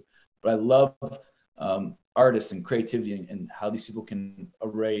real with you, but I love artists and creativity and how these people can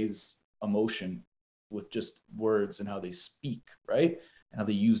erase emotion with just words and how they speak, right? And how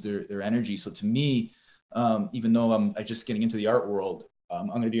they use their energy. So to me, even though I'm just getting into the art world, I'm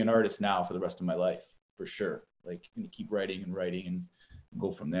going to be an artist now for the rest of my life, for sure. Like, I'm going to keep writing and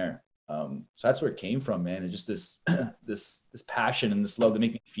go from there. So that's where it came from, man. It's just this passion and this love that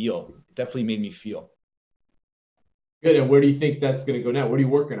make me feel. It definitely made me feel. Good. And where do you think that's going to go now? What are you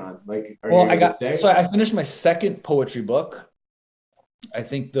working on? Like, so I finished my second poetry book. I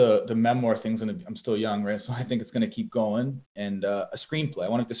think the memoir thing's I'm still young, right? So I think it's going to keep going. And a screenplay. I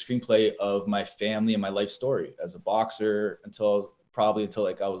wanted the screenplay of my family and my life story as a boxer until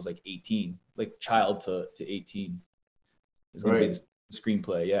like I was like 18, like child to 18 is going to be the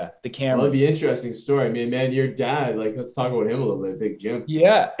screenplay. Yeah. The camera. That'd be an interesting story. I mean, man, your dad, like, let's talk about him a little bit. Big Jim.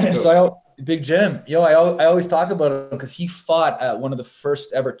 Yeah. Big Jim, I always talk about him because he fought at one of the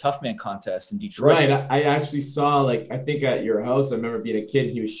first ever Tough Man contests in Detroit. Right. I actually saw, like, I think at your house, I remember being a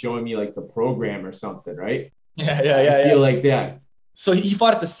kid, he was showing me like the program or something, right? Yeah. I feel like that. So he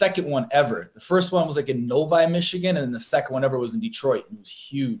fought at the second one ever. The first one was like in Novi, Michigan, and then the second one ever was in Detroit. It was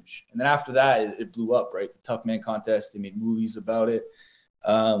huge. And then after that, it blew up, right? The Tough Man contest. They made movies about it.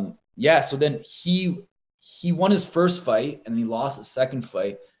 So then he won his first fight and he lost his second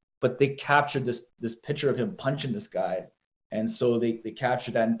fight, but they captured this picture of him punching this guy. And so they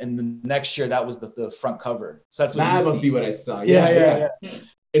captured that. And the next year, that was the front cover. So that's what that must be what I saw. Yeah.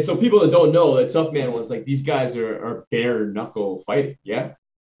 And so people that don't know, the Tough Man was like, these guys are bare knuckle fighting. Yeah.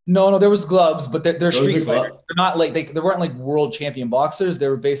 No, there was gloves, but they're street fighters. They're not like they weren't like world champion boxers. They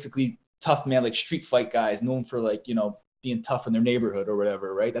were basically tough man, like street fight guys known for like, being tough in their neighborhood or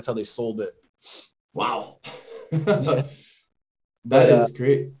whatever. Right. That's how they sold it. Wow. Yeah. That is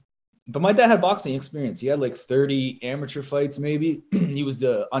great. But my dad had boxing experience. He had like 30 amateur fights, maybe. He was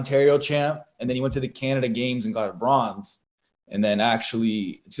the Ontario champ. And then he went to the Canada Games and got a bronze. And then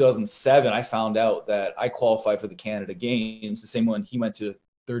actually in 2007, I found out that I qualified for the Canada Games, the same one he went to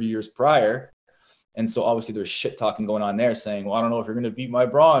 30 years prior. And so obviously there's shit talking going on there saying, well, I don't know if you're going to beat my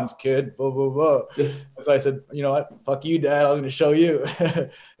bronze, kid, blah, blah, blah. So I said, you know what? Fuck you, Dad. I'm going to show you.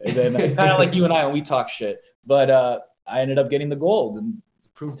 And then kind of like you and I, when we talk shit. But I ended up getting the gold and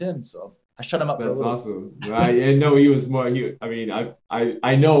proved him. So I shut him up. That's awesome. I know he was more.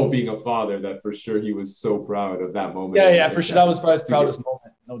 I know being a father that for sure he was so proud of that moment. Yeah, for sure. That was probably his proudest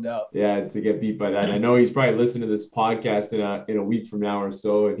moment, no doubt. Yeah, to get beat by that. And I know he's probably listening to this podcast in a week from now or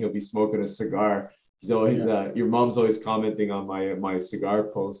so, and he'll be smoking a cigar. He's always your mom's always commenting on my cigar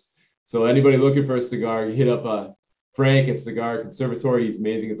posts. So anybody looking for a cigar, you hit up Frank at Cigar Conservatory. He's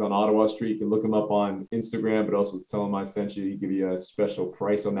amazing. It's on Ottawa Street. You can look him up on Instagram, but also tell him I sent you. He'll give you a special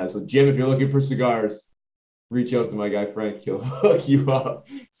price on that. So, Jim, if you're looking for cigars, reach out to my guy, Frank. He'll hook you up.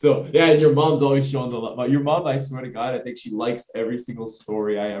 So, yeah, and your mom's always showing the love. Your mom, I swear to God, I think she likes every single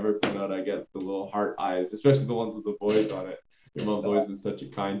story I ever put out. I get the little heart eyes, especially the ones with the boys on it. Your mom's always been such a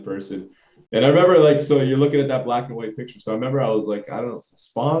kind person. And I remember, so you're looking at that black and white picture. So I remember I was like, I don't know,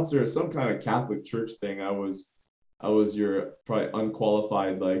 sponsor, some kind of Catholic church thing. I was your probably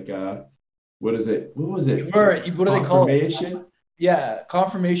unqualified, what is it? What was it? What do they call it? Yeah,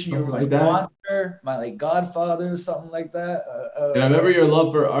 confirmation you were my Something like that. sponsor, my like godfather, something like that. And I remember your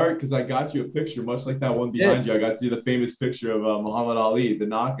love for art because I got you a picture, much like that one Yeah, behind you. I got to see the famous picture of Muhammad Ali, the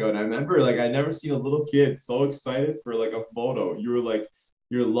knockout. And I remember like I never seen a little kid so excited for like a photo. You were like,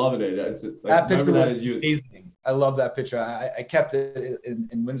 you're loving it. It's just, like that remember picture was that as you. amazing. I love that picture. I kept it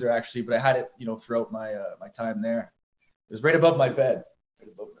in Windsor actually, but I had it, throughout my my time there. It was right above my bed. Right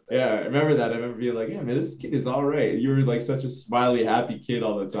above my bed. Yeah, I remember that. I remember being like, yeah, man, this kid is all right. You were like such a smiley, happy kid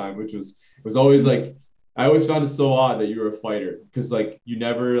all the time, which was always like, I always found it so odd that you were a fighter because like you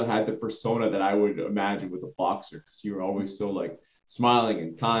never had the persona that I would imagine with a boxer because you were always so like smiling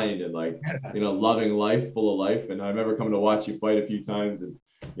and kind and like, loving life, full of life. And I remember coming to watch you fight a few times and,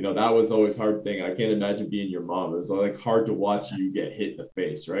 that was always a hard thing. I can't imagine being your mom. It was like hard to watch you get hit in the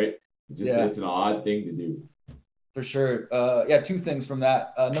face, right? Yeah. It's an odd thing to do. For sure. Yeah, two things from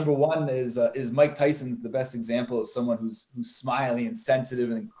that. Number one is Mike Tyson's the best example of someone who's smiley and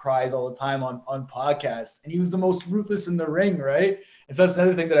sensitive and cries all the time on podcasts. And he was the most ruthless in the ring, right? And so that's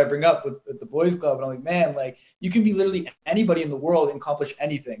another thing that I bring up with the boys club. And I'm like, man, like you can be literally anybody in the world and accomplish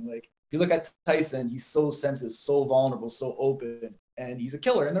anything. Like if you look at Tyson, he's so sensitive, so vulnerable, so open, and he's a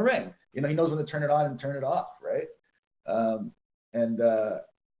killer in the ring. He knows when to turn it on and turn it off, right?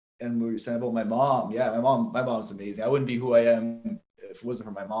 And we were saying about my mom. Yeah, my mom's amazing. I wouldn't be who I am if it wasn't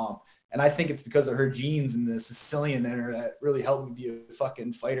for my mom. And I think it's because of her genes and the Sicilian in her that really helped me be a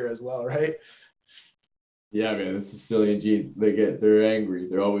fucking fighter as well, right? Yeah, man, the Sicilian genes, they're angry.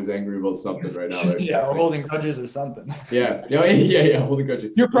 They're always angry about something right now. Yeah, or holding grudges or something. Yeah, holding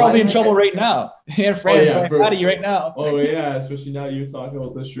grudges. You're probably in trouble right now. And Fran's out of you right now. Oh yeah, especially now you're talking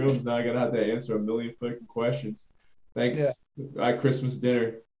about the shrooms. Now I gotta have to answer a million fucking questions. Thanks. Yeah. At Christmas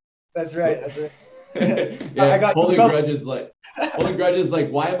dinner. That's right. Yeah, I got holding grudges like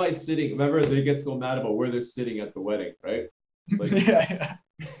why am I sitting? Remember they get so mad about where they're sitting at the wedding, right? Like, yeah.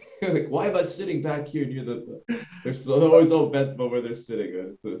 Like why am I sitting back here near they're always all bent about where they're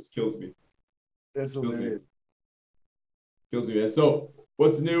sitting. It kills me. That's hilarious. Kills me, man. So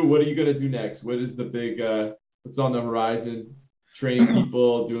what's new? What are you gonna do next? What is the big what's on the horizon? Training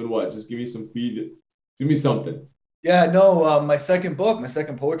people, doing what? Just give me some feed. Give me something. Yeah, no, my second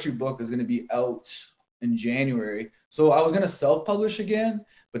poetry book is going to be out in January. So I was going to self-publish again,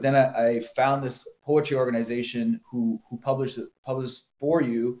 but then I found this poetry organization who publish for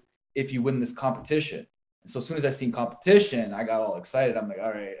you if you win this competition. And so as soon as I seen competition, I got all excited. I'm like, all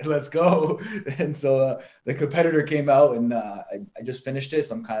right, let's go. And so the competitor came out and I just finished it.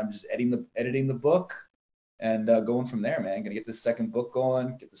 So I'm kind of just editing the book. And going from there, man. Gonna get this second book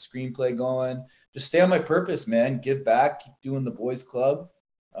going, get the screenplay going. Just stay on my purpose, man. Give back, keep doing the boys club,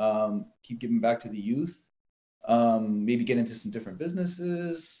 keep giving back to the youth. Maybe get into some different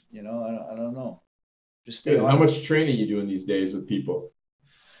businesses. I don't know. Just stay on. How much training you doing these days with people?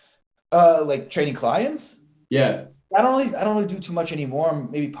 Like training clients? Yeah. I don't really do too much anymore. I'm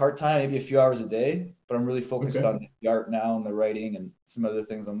maybe part-time, maybe a few hours a day, but I'm really focused on the art now and the writing and some other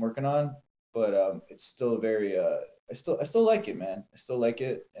things I'm working on. But it's still very I still like it, man. I still like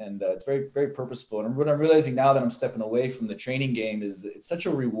it, and it's very, very purposeful. And what I'm realizing now that I'm stepping away from the training game is it's such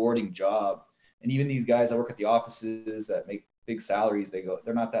a rewarding job. And even these guys that work at the offices that make big salaries,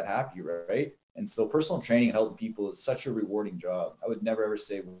 they're not that happy, right? And so personal training and helping people is such a rewarding job. I would never ever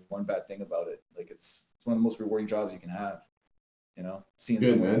say one bad thing about it. Like it's one of the most rewarding jobs you can have. Seeing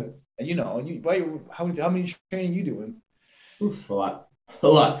good, someone, man. And how many training you doing? Oof, a lot.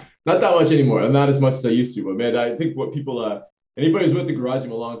 Not that much anymore. I'm not as much as I used to, but man, I think what people, anybody who's with the Garage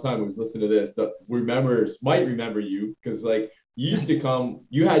Gym a long time who's listening to this, that might remember you because like you used to come,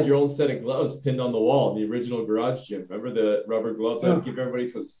 you had your own set of gloves pinned on the wall in the original Garage Gym. Remember the rubber gloves I would give everybody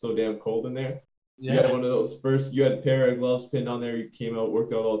because it's so damn cold in there? Yeah. You had one of those first, you had a pair of gloves pinned on there. You came out,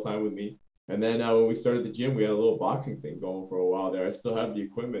 worked out all the time with me. And then when we started the gym, we had a little boxing thing going for a while there. I still have the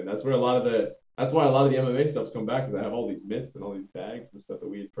equipment. That's why a lot of the MMA stuff's come back because I have all these mitts and all these bags and stuff that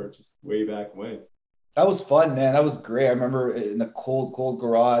we had purchased way back when. That was fun, man. That was great. I remember in the cold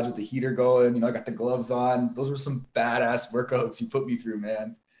garage with the heater going, I got the gloves on. Those were some badass workouts you put me through,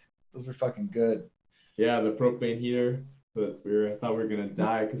 man. Those were fucking good. Yeah, the propane heater, but I thought we were going to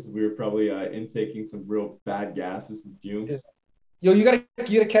die because we were probably intaking some real bad gases and fumes. Yo, you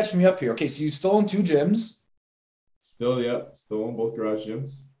gotta catch me up here. Okay, so you still own 2 gyms. Still own both Garage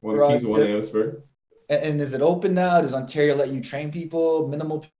Gyms. One in Kings and one in Amherstburg. And is it open now? Does Ontario let you train people,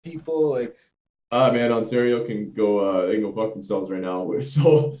 minimal people? Like, man, Ontario can go. They can go fuck themselves right now.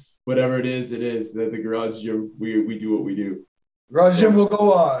 So whatever it is. The Garage Gym. We do what we do. Garage Gym will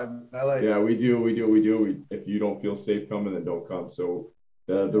go on. I like. Yeah, we do. If you don't feel safe coming, then don't come. So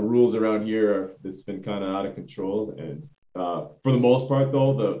the rules around here it's been kind of out of control, and For the most part,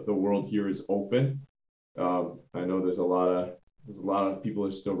 though, the world here is open. I know there's a lot of people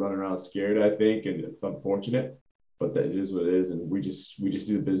are still running around scared, I think, and it's unfortunate, but that is what it is. And we just do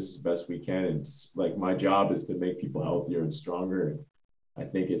the business as best we can. And it's like my job is to make people healthier and stronger. And I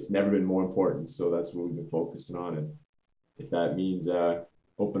think it's never been more important. So that's what we've been focusing on. And if that means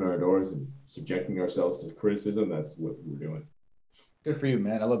opening our doors and subjecting ourselves to criticism, that's what we're doing. Good for you,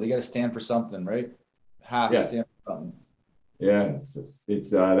 man. I love it. You got to stand for something, right? Have to stand for something. Yeah, it's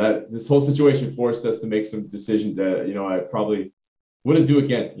that this whole situation forced us to make some decisions that I probably wouldn't do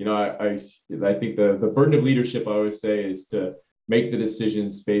again. I think the burden of leadership, I always say, is to make the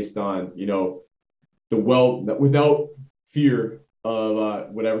decisions based on without fear of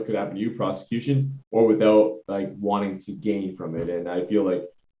whatever could happen to you, prosecution, or without like wanting to gain from it. And I feel like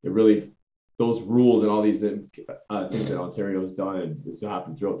it really those rules and all these things that Ontario has done, and this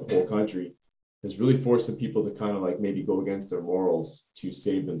happened throughout the whole country, has really forced some people to kind of like maybe go against their morals to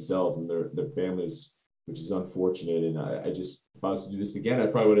save themselves and their families, which is unfortunate. And I just, if I was to do this again, I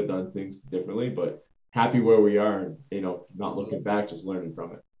probably would have done things differently, but happy where we are and, not looking back, just learning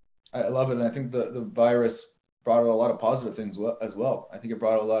from it. I love it. And I think the virus brought out a lot of positive things as well. I think it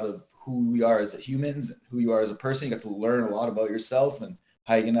brought a lot of who we are as humans, who you are as a person. You got to learn a lot about yourself and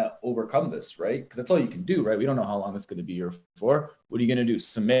how you're going to overcome this, right? Because that's all you can do, right? We don't know how long it's going to be here for. What are you going to do?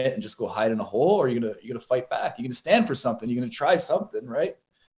 Submit and just go hide in a hole? Or you're going to fight back? You're going to stand for something. You're going to try something, right?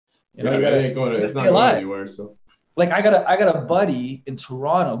 You gotta, it's not going anywhere. So like I got a buddy in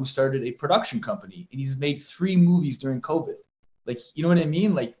Toronto who started a production company and he's made 3 movies during COVID. Like, you know what I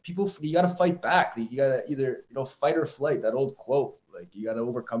mean? Like people, you got to fight back. Like, you got to either, fight or flight, that old quote. Like you got to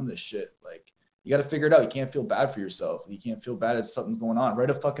overcome this shit. Like, you got to figure it out. You can't feel bad for yourself. You can't feel bad if something's going on.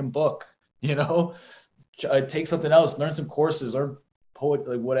 Write a fucking book, take something else, learn some courses, learn poet,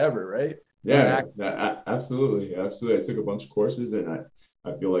 like whatever. Right. Yeah, absolutely. Absolutely. I took a bunch of courses and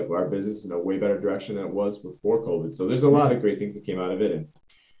I feel like our business is in a way better direction than it was before COVID. So there's a lot of great things that came out of it.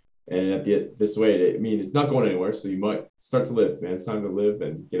 And this way, it's not going anywhere. So you might start to live, man. It's time to live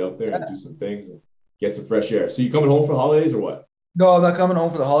and get out there and do some things and get some fresh air. So you coming home for the holidays or what? No, I'm not coming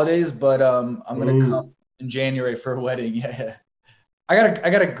home for the holidays, but I'm gonna come in January for a wedding. Yeah. I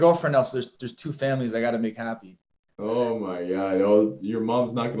got a girlfriend now, so there's 2 families I gotta make happy. Oh my God. Oh, your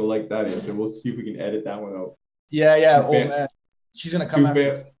mom's not gonna like that answer. We'll see if we can edit that one out. Yeah. Oh man. She's gonna come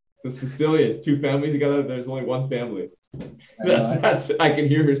after. The Sicilian, 2 families, there's only 1 family. That's I can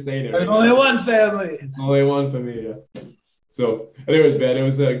hear her saying it. There's only 1 family. It's only 1 family, yeah. So, anyways, man, it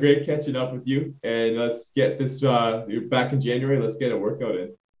was great catching up with you, and let's get this. You're back in January. Let's get a workout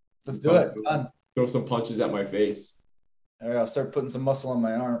in. Let's do it. Throw some punches at my face. All right, I'll start putting some muscle on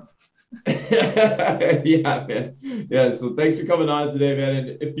my arm. Yeah, man. Yeah. So thanks for coming on today, man.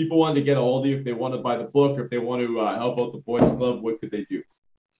 And if people wanted to get a hold of you, if they want to buy the book, or if they want to help out the boys club, what could they do?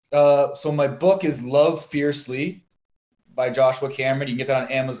 So my book is Love Fiercely by Joshua Cameron. You can get that on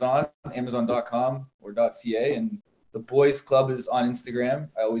Amazon, amazon.com or .ca, and the boys club is on Instagram.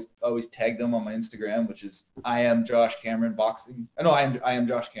 I always tag them on my Instagram, which is I am Josh Cameron boxing. I am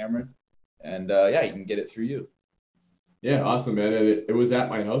Josh Cameron, and you can get it through you. Yeah, awesome, man. And it was at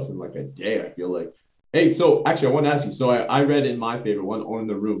my house in like a day, I feel like. Hey, so actually, I want to ask you. So I read in my favorite one, Own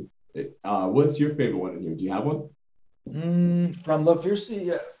the Room. What's your favorite one in here? Do you have one? From Love Fiercely,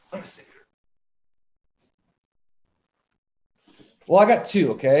 yeah. Let me see. Well, I got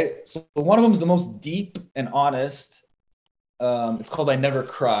 2, okay? So one of them is the most deep and honest. It's called I Never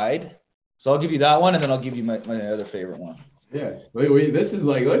Cried. So I'll give you that one, and then I'll give you my other favorite one. Yeah. Wait, this is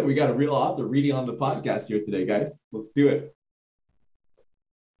like, look, we got a real author reading on the podcast here today, guys. Let's do it.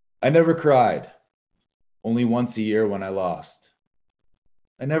 I never cried. Only once a year when I lost.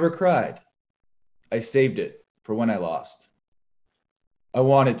 I never cried. I saved it for when I lost. I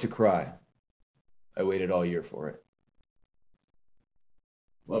wanted to cry. I waited all year for it.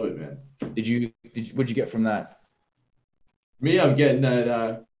 Love it, man. What'd you get from that? Me, I'm getting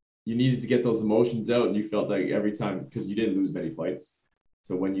that you needed to get those emotions out, and you felt like every time, because you didn't lose many fights.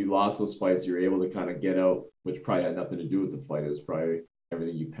 So when you lost those fights, you were able to kind of get out, which probably had nothing to do with the fight. It was probably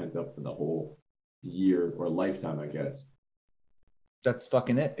everything you pent up for the whole year or lifetime, I guess. That's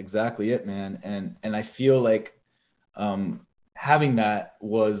fucking it. Exactly it, man. And I feel like having that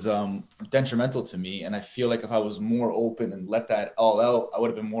was detrimental to me. And I feel like if I was more open and let that all out, I would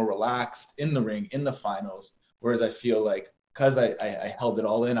have been more relaxed in the ring, in the finals. Whereas I feel like because I held it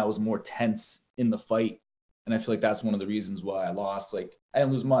all in, I was more tense in the fight. And I feel like that's one of the reasons why I lost. Like, I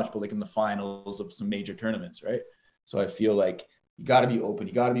didn't lose much, but like in the finals of some major tournaments, right? So I feel like you got to be open.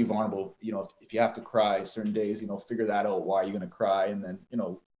 You got to be vulnerable. If you have to cry certain days, figure that out. Why are you going to cry? And then,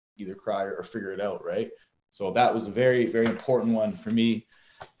 either cry or figure it out, right? So that was a very, very important one for me.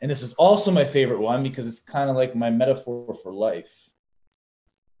 And this is also my favorite one because it's kind of like my metaphor for life.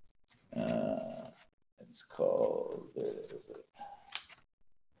 It's called.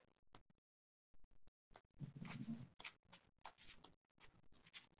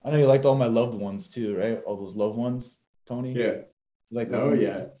 I know you liked all my loved ones too, right? All those loved ones, Tony. Yeah. Like those Oh ones?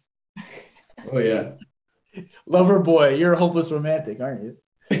 yeah. Oh yeah. Lover boy, you're a hopeless romantic, aren't you?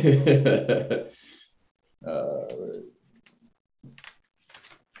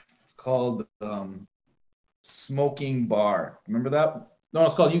 It's called Smoking Bar. Remember that? No,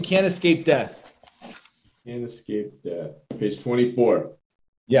 it's called You Can't Escape Death. Can't Escape Death. Page 24.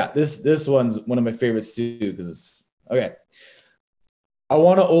 Yeah, this one's one of my favorites too because it's okay. I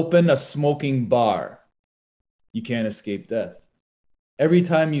want to open a smoking bar. You can't escape death. Every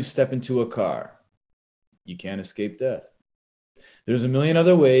time you step into a car, you can't escape death. There's a million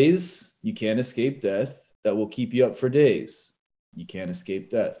other ways you can't escape death that will keep you up for days. You can't escape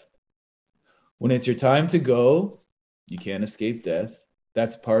death. When it's your time to go, you can't escape death.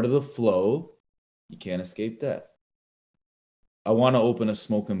 That's part of the flow. You can't escape death. I want to open a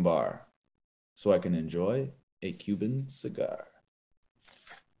smoking bar so I can enjoy a Cuban cigar.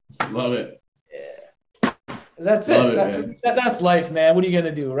 Love it. Yeah. That's it. That's life, man. What are you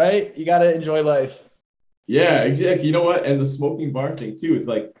going to do, right? You got to enjoy life. Yeah, exactly. You know what? And the smoking bar thing too. It's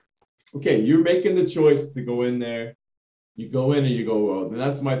like, okay, you're making the choice to go in there. You go in and you go, well, and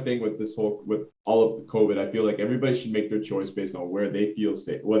that's my thing with this whole, with all of the COVID. I feel like everybody should make their choice based on where they feel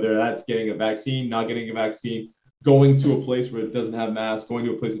safe, whether that's getting a vaccine, not getting a vaccine, going to a place where it doesn't have masks, going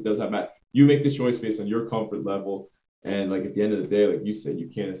to a place that does have masks. You make the choice based on your comfort level. And like at the end of the day, like you said, you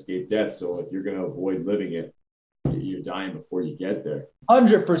can't escape death. So if you're going to avoid living it, you're dying before you get there.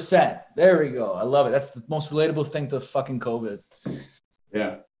 100%. There we go. I love it. That's the most relatable thing to fucking COVID.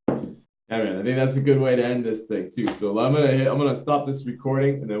 Yeah. Yeah, man. I think that's a good way to end this thing too. So I'm gonna stop this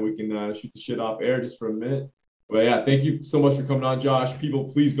recording and then we can shoot the shit off air just for a minute. But yeah, thank you so much for coming on, Josh. People,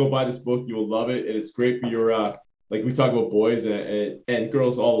 please go buy this book. You will love it, and it's great for your like we talk about boys and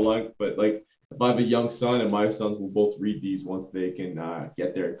girls all alike. But like if I have a young son, and my sons will both read these once they can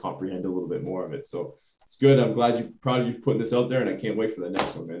get there and comprehend a little bit more of it. So it's good. I'm proud of you putting this out there, and I can't wait for the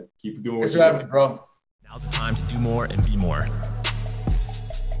next one, man. Keep doing what you're doing, bro. Now's the time to do more and be more.